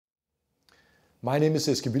My name is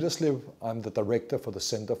Eske Willerslev. I'm the director for the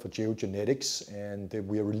Center for Geogenetics, and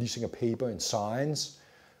we are releasing a paper in Science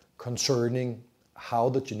concerning how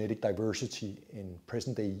the genetic diversity in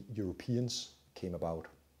present-day Europeans came about.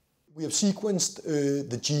 We have sequenced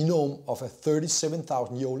the genome of a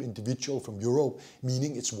 37,000-year-old individual from Europe,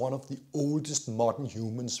 meaning it's one of the oldest modern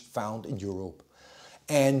humans found in Europe.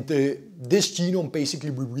 And this genome basically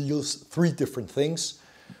reveals three different things.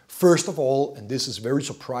 First of all, and this is very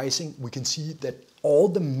surprising, we can see that all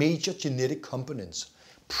the major genetic components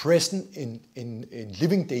present in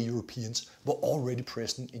living day Europeans were already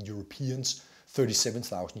present in Europeans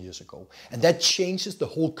 37,000 years ago. And that changes the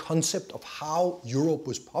whole concept of how Europe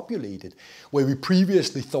was populated, where we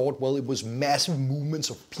previously thought, well, it was massive movements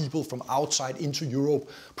of people from outside into Europe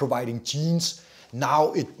providing genes.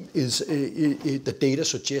 Now the data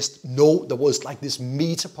suggests, no, there was like this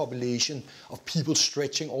meta-population of people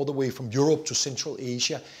stretching all the way from Europe to Central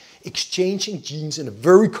Asia, exchanging genes in a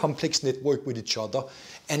very complex network with each other.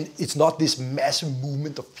 And it's not this massive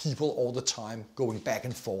movement of people all the time going back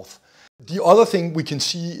and forth. The other thing we can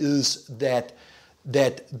see is that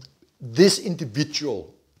this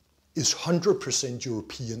individual is 100%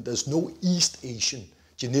 European. There's no East Asian,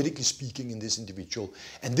 genetically speaking, in this individual.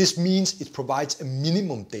 And this means it provides a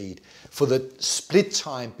minimum date for the split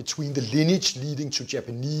time between the lineage leading to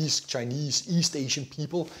Japanese, Chinese, East Asian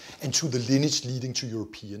people and to the lineage leading to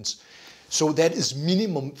Europeans. So that is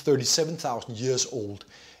minimum 37,000 years old,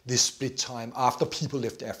 this split time after people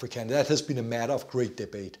left Africa. And that has been a matter of great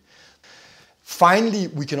debate. Finally,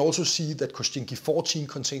 we can also see that Koszynki 14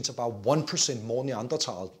 contains about 1% more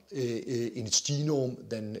Neanderthal in its genome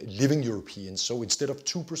than living Europeans. So instead of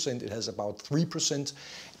 2%, it has about 3%,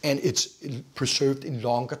 and it's preserved in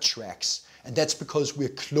longer tracks. And that's because we're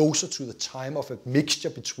closer to the time of a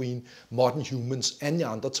mixture between modern humans and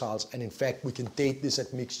Neanderthals. And in fact, we can date this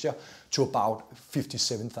admixture to about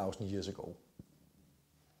 57,000 years ago.